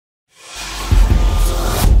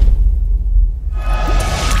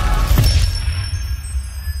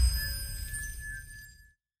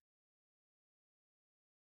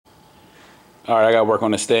Alright, I gotta work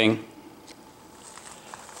on this thing.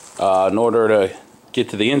 In order to get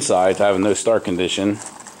to the inside, to have a no start condition,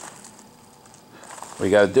 what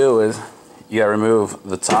you gotta do is you gotta remove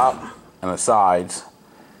the top and the sides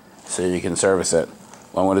so you can service it.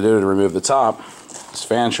 What I'm gonna do to remove the top, this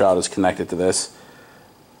fan shroud is connected to this.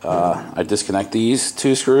 I disconnect these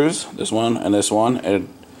two screws, this one, and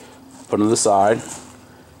put them to the side.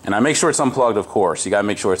 And I make sure it's unplugged, of course. You gotta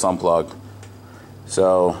make sure it's unplugged.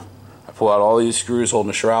 So I pull out all these screws holding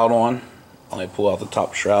the shroud on. I pull out the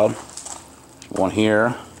top shroud. One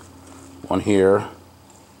here.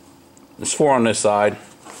 There's 4 on this side.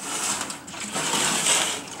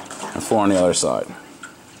 And 4 on the other side.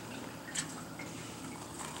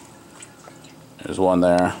 There's one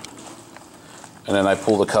there. And then I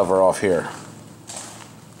pull the cover off here.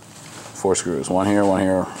 4 screws. One here. And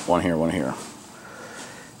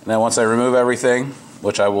then once I remove everything,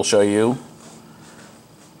 which I will show you,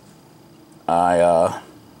 I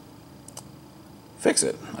fix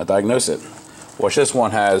it. I diagnose it. Which this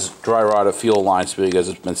one has dry rotted fuel lines because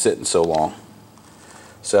it's been sitting so long.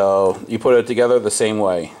 So you put it together the same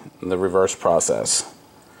way in the reverse process.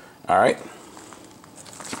 Alright?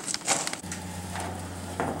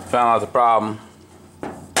 Found out the problem,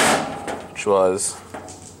 which was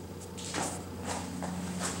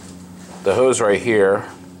the hose right here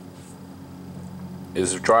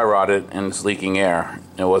is dry rotted and it's leaking air,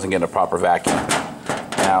 and it wasn't getting a proper vacuum.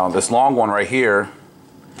 Now this long one right here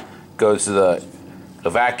goes to the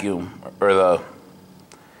vacuum, or the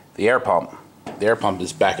air pump. The air pump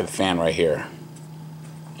is back of the fan right here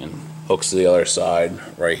and hooks to the other side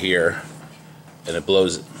right here, and it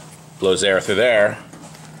blows air through there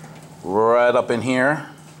right up in here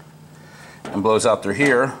and blows out through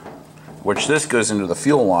here, which this goes into the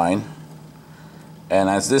fuel line. And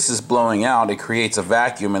as this is blowing out, it creates a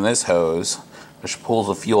vacuum in this hose, which pulls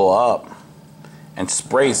the fuel up and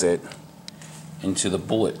sprays it into the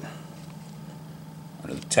bullet,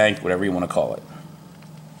 or the tank, whatever you want to call it.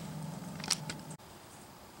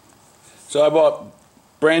 So I bought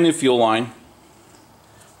brand new fuel line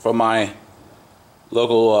from my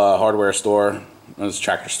local hardware store. It's a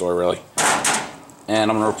tractor store, really. And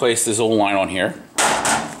I'm going to replace this old line on here.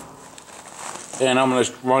 And I'm going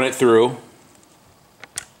to run it through.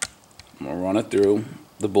 I'm going to run it through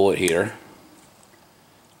the bullet heater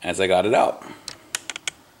as I got it out.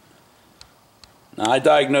 Now I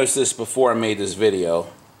diagnosed this before I made this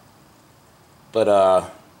video,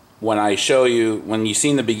 but when I show you, when you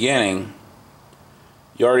seen the beginning,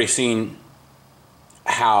 you already seen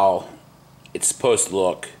how it's supposed to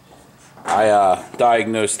look. I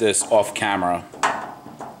diagnosed this off camera,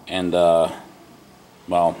 and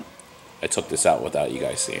well, I took this out without you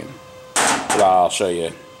guys seeing, but I'll show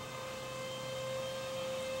you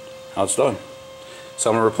how it's done. So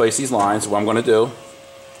I'm going to replace these lines. What I'm going to do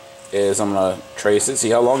is I'm going to trace it,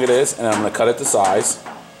 see how long it is, and then I'm going to cut it to size,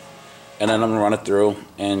 and then I'm going to run it through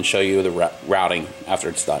and show you the routing after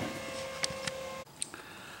it's done.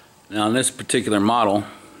 Now in this particular model,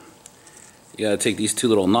 you got to take these 2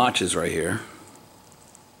 little notches right here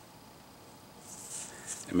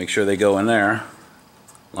and make sure they go in there.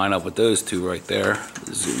 Line up with those 2 right there.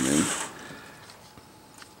 Zoom in.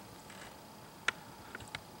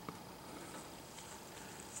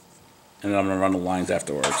 And then I'm going to run the lines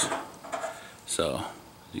afterwards. So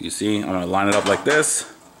you can see I'm going to line it up like this.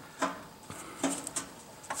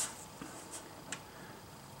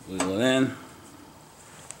 Wiggle it in.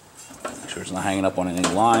 Make sure it's not hanging up on any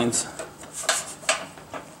lines.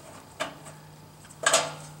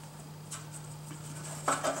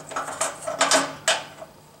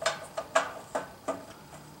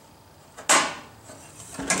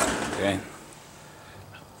 Okay.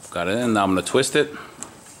 Got it in. Now I'm going to twist it.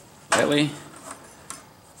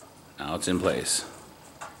 Now it's in place.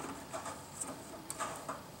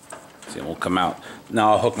 See, it won't come out.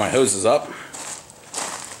 Now I'll hook my hoses up,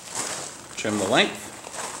 trim the length.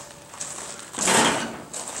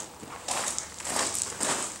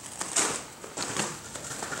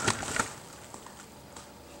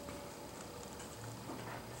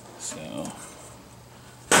 So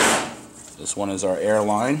this one is our air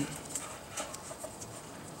line,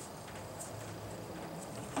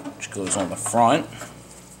 goes on the front.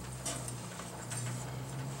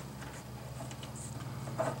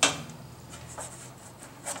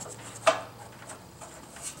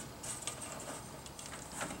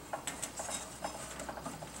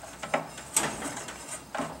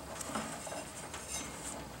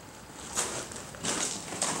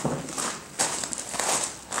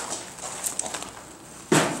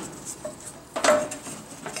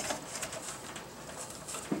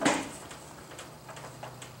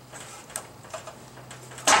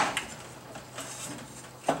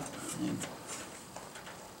 And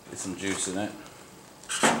get some juice in it.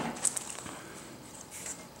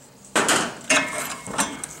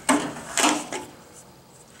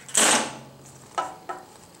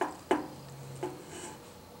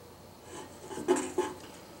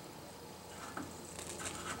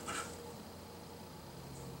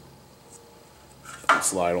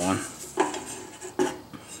 Slide on.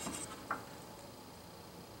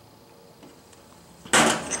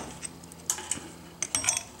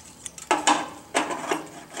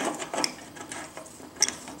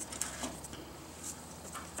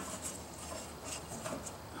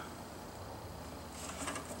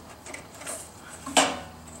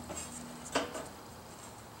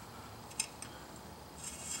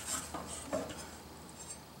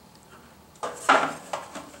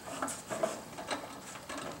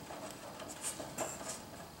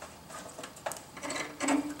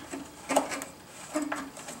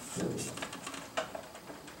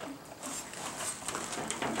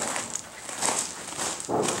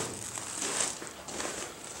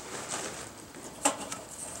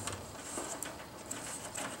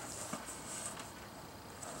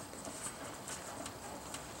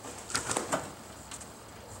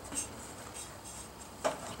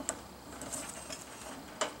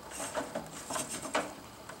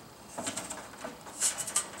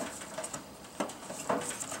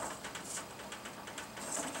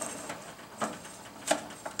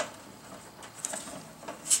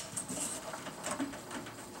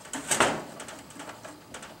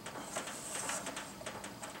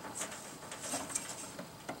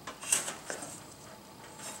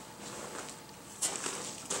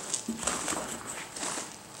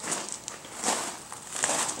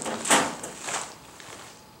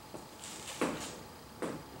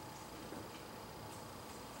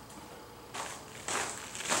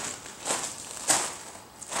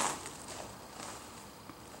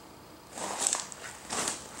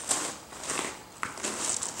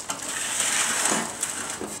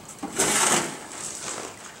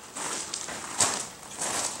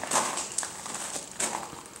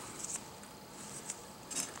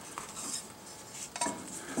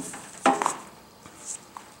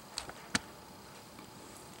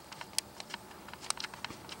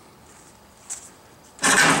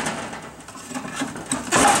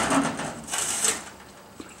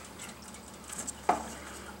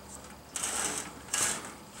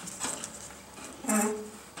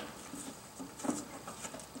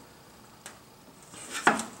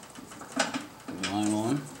 Line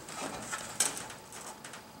on.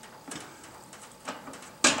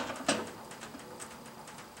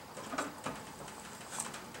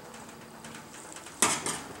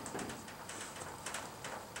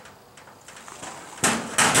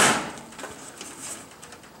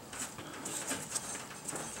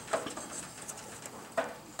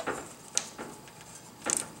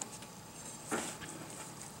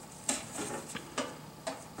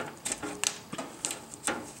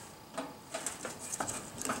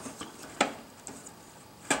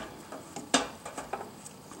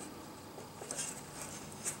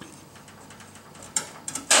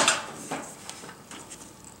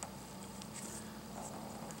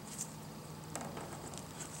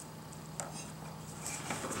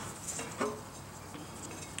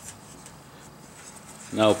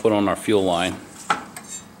 Now we'll put on our fuel line.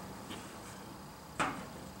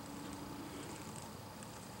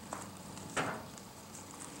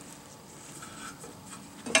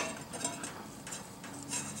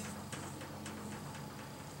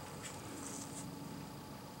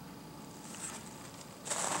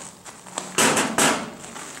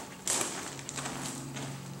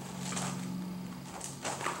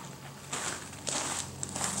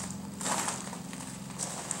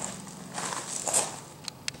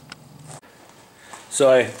 So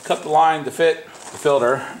I cut the line to fit the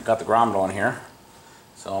filter, got the grommet on here.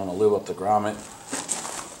 So I'm going to lube up the grommet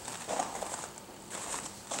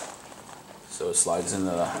so it slides into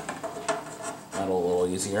the metal a little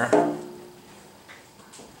easier.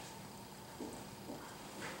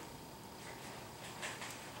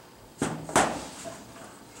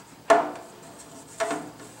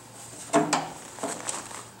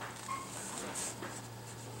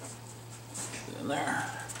 In there.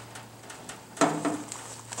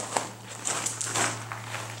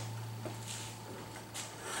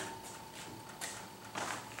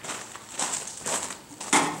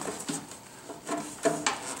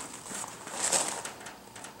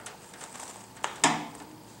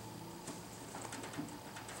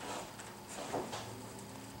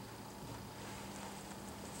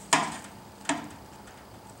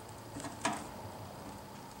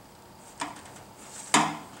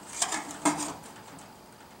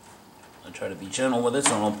 I try to be gentle with it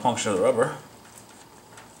so I don't puncture the rubber.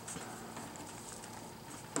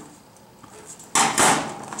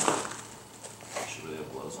 Should really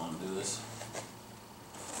have gloves on to do this.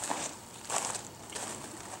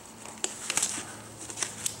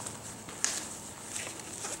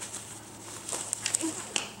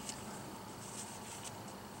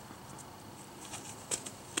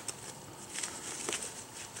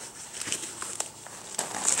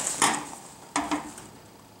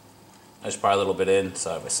 I just pry a little bit in,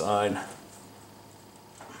 side by side.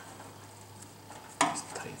 Nice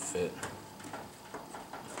tight fit.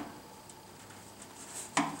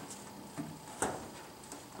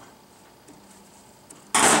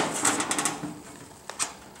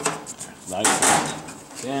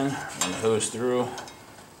 Nice. In, run the hose through.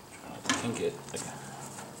 Try not to kink it.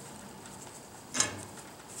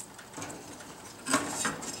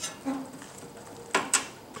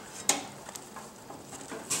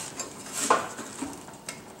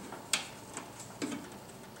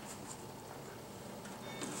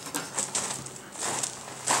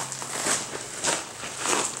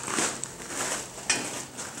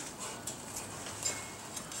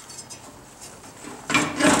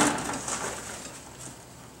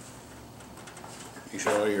 Make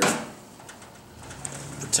sure all your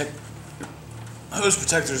hose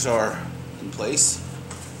protectors are in place.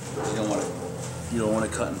 You don't want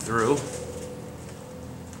it cutting through.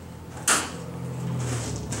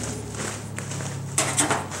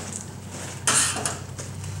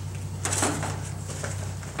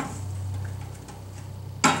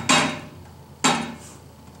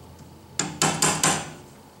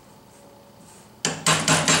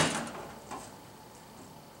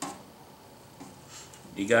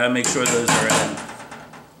 You gotta make sure those are in.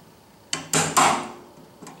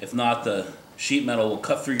 If not, the sheet metal will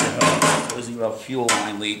cut through your hose. Suppose you have a fuel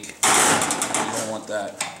line leak. You don't want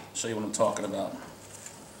that. I'll show you what I'm talking about.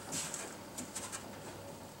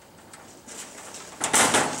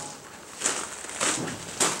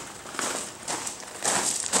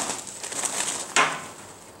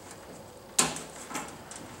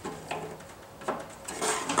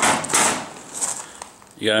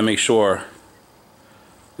 You gotta make sure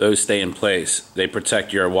those stay in place. They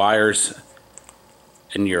protect your wires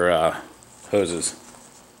and your hoses,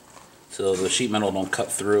 so the sheet metal don't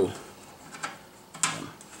cut through.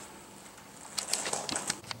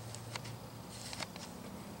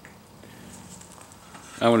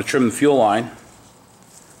 I want to trim the fuel line,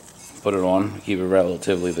 put it on, keep it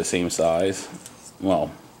relatively the same size,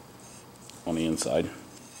 well, on the inside.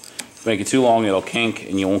 If you make it too long, it'll kink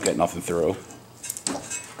and you won't get nothing through.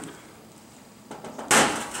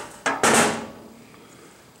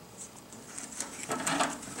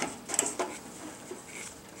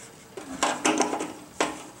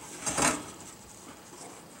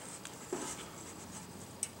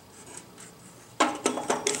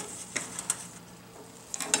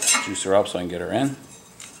 Juice her up so I can get her in.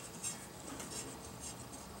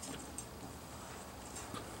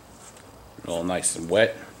 All nice and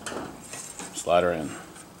wet. Slide her in.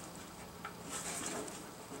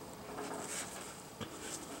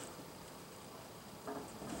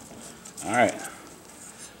 Alright.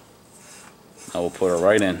 Now we'll put her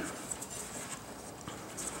right in.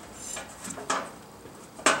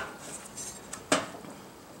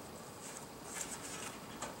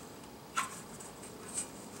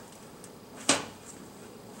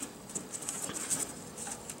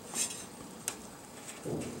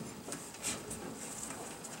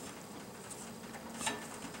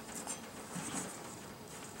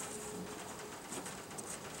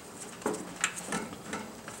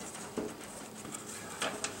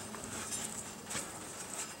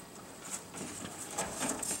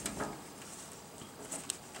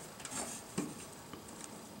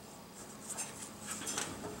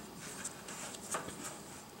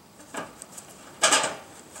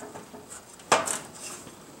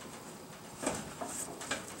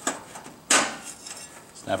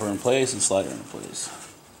 Snap her in place and slide her in place.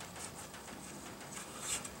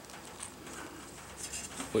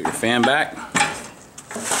 Put your fan back.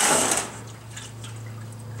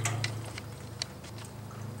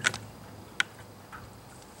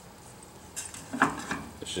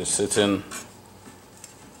 It just sits in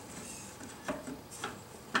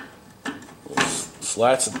little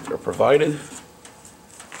slats that are provided.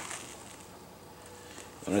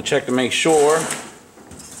 I'm going to check to make sure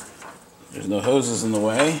there's no hoses in the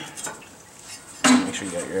way. Make sure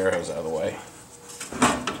you got your air hose out of the way.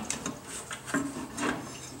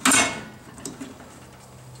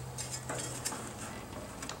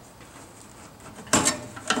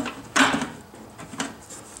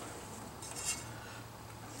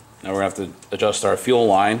 Now we're going to have to adjust our fuel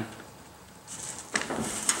line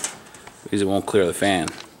because it won't clear the fan.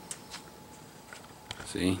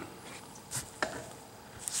 See?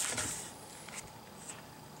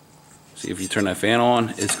 See, if you turn that fan on,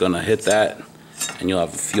 it's going to hit that and you'll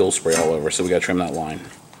have fuel spray all over. So we got to trim that line.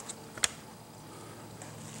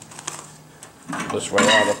 Push right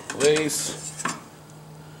out of place.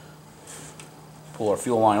 Pull our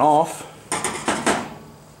fuel line off.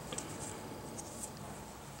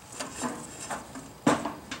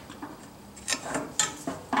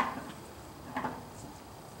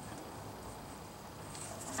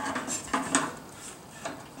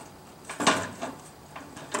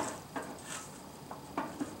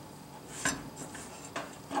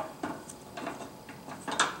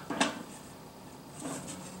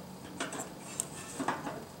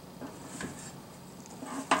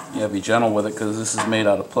 Yeah, be gentle with it because this is made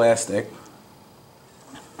out of plastic.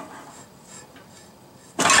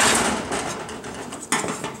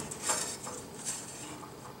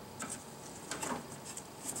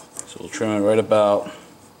 So we'll trim it right about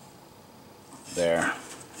there.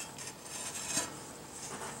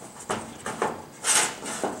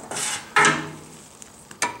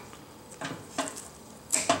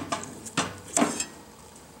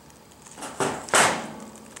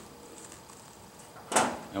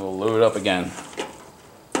 And we'll load it up again.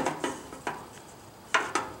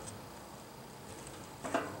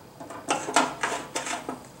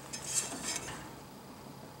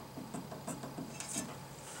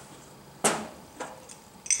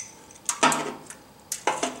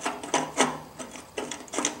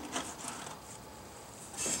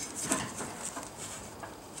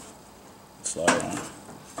 Slide it on.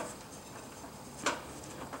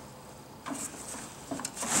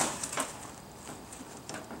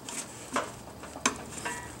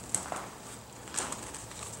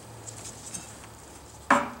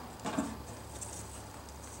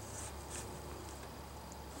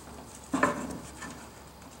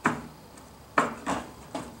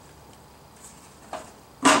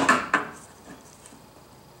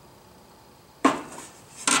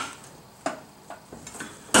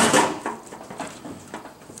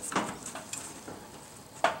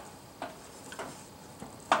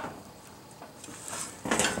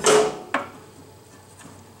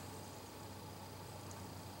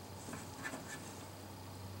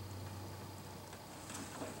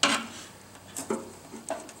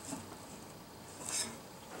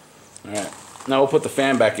 Alright, now we'll put the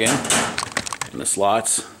fan back in the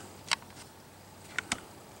slots.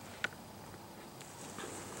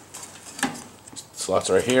 Slots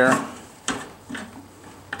right here.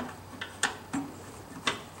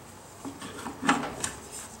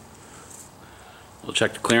 We'll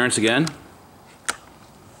check the clearance again.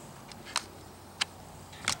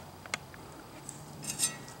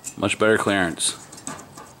 Much better clearance.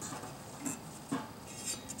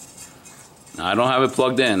 Now, I don't have it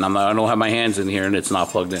plugged in. I don't have my hands in here and it's not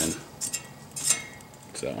plugged in.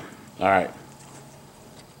 So, alright.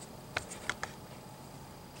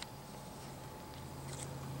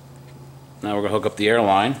 Now we're going to hook up the air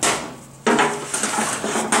line. In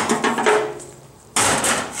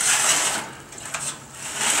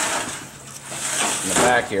the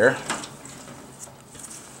back here.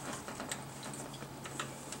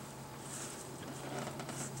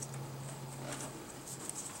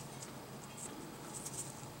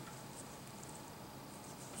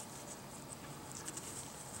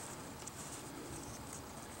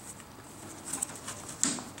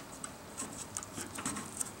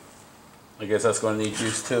 I guess that's going to need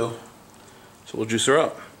juice too. So we'll juice her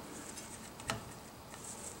up.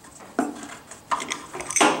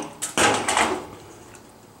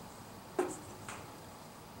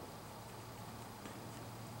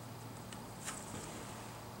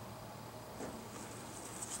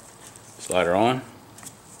 Slide her on.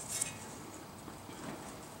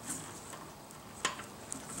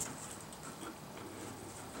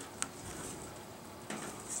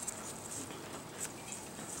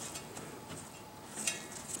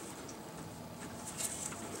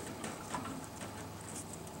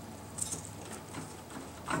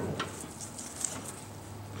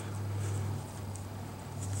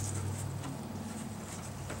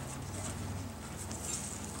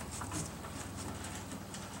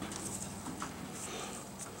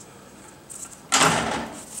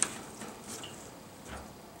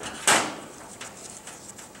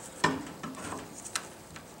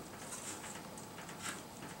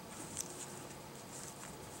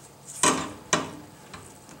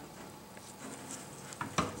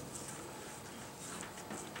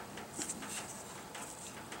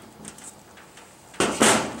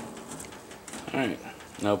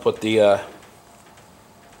 Now put the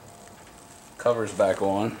covers back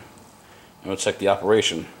on, and we'll check the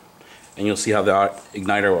operation, and you'll see how the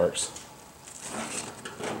igniter works.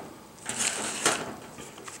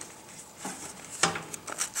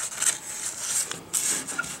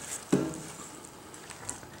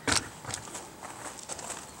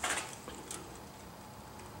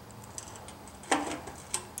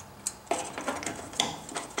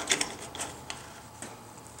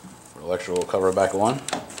 Electrical cover back on.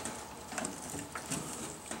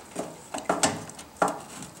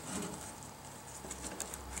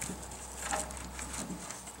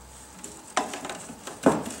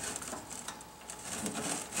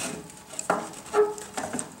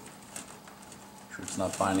 Sure it's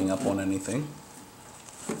not binding up on anything.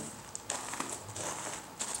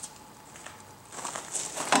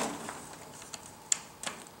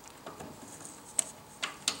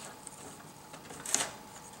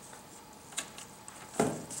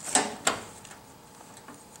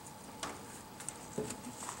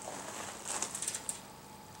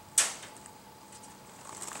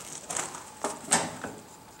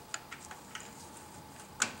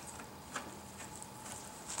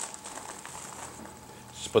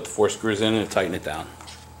 Just put the 4 screws in and tighten it down.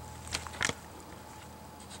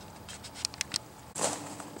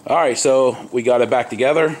 Alright, so we got it back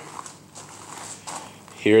together.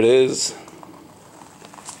 Here it is.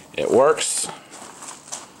 It works.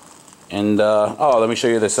 And, oh, let me show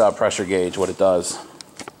you this pressure gauge, what it does.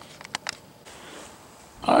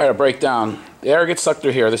 Alright, a breakdown. The air gets sucked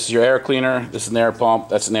through here. This is your air cleaner. This is an air pump.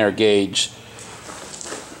 That's an air gauge.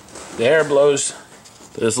 The air blows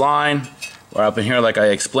to this line. We're up in here like I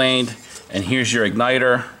explained. And here's your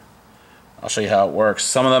igniter. I'll show you how it works.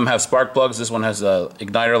 Some of them have spark plugs. This one has an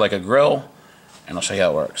igniter like a grill. And I'll show you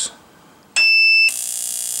how it works.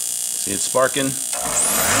 See it sparking?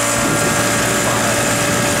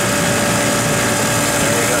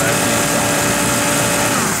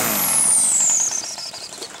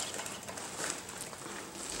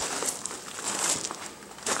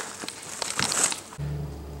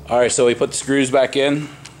 Alright, so we put the screws back in,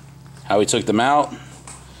 how we took them out,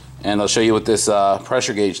 and I'll show you what this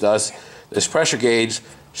pressure gauge does. This pressure gauge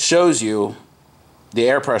shows you the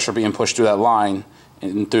air pressure being pushed through that line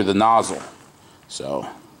and through the nozzle. So,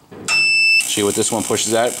 show you what this one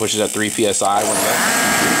pushes at. It pushes at 3 psi.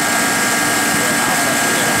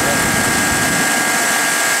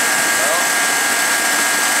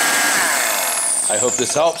 I hope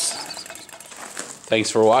this helps.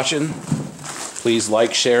 Thanks for watching. Please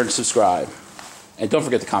like, share, and subscribe. And don't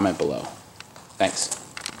forget to comment below. Thanks.